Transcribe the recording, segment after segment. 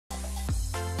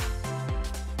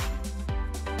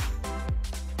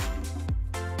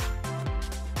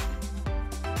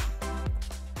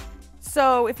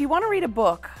So if you want to read a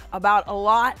book about a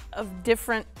lot of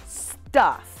different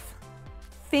stuff,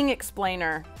 Thing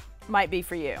Explainer might be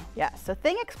for you. Yeah, so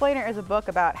Thing Explainer is a book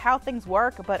about how things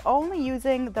work, but only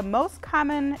using the most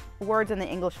common words in the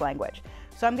English language.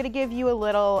 So I'm going to give you a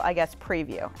little, I guess,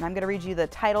 preview. And I'm going to read you the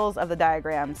titles of the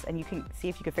diagrams, and you can see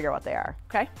if you can figure out what they are.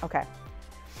 Okay. Okay.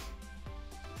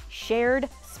 Shared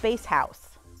space house.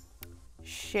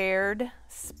 Shared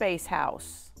space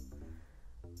house.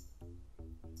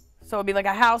 So it'd be like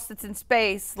a house that's in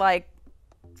space, like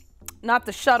not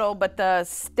the shuttle, but the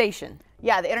station.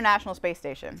 Yeah, the International Space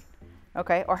Station.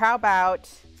 Okay, or how about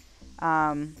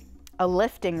a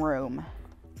lifting room?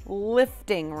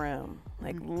 Lifting room,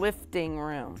 like lifting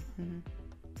room. Mm-hmm.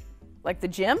 Like the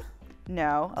gym?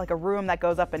 No, like a room that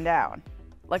goes up and down.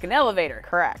 Like an elevator.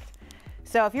 Correct.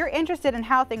 So if you're interested in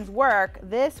how things work,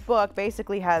 this book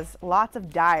basically has lots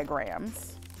of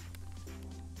diagrams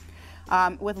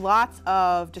with lots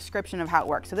of description of how it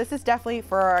works. So this is definitely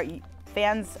for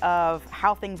fans of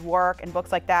how things work and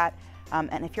books like that.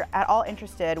 And if you're at all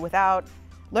interested without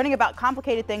learning about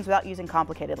complicated things without using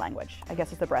complicated language, I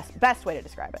guess is the best way to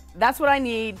describe it. That's what I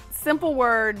need. Simple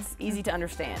words, easy to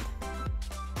understand.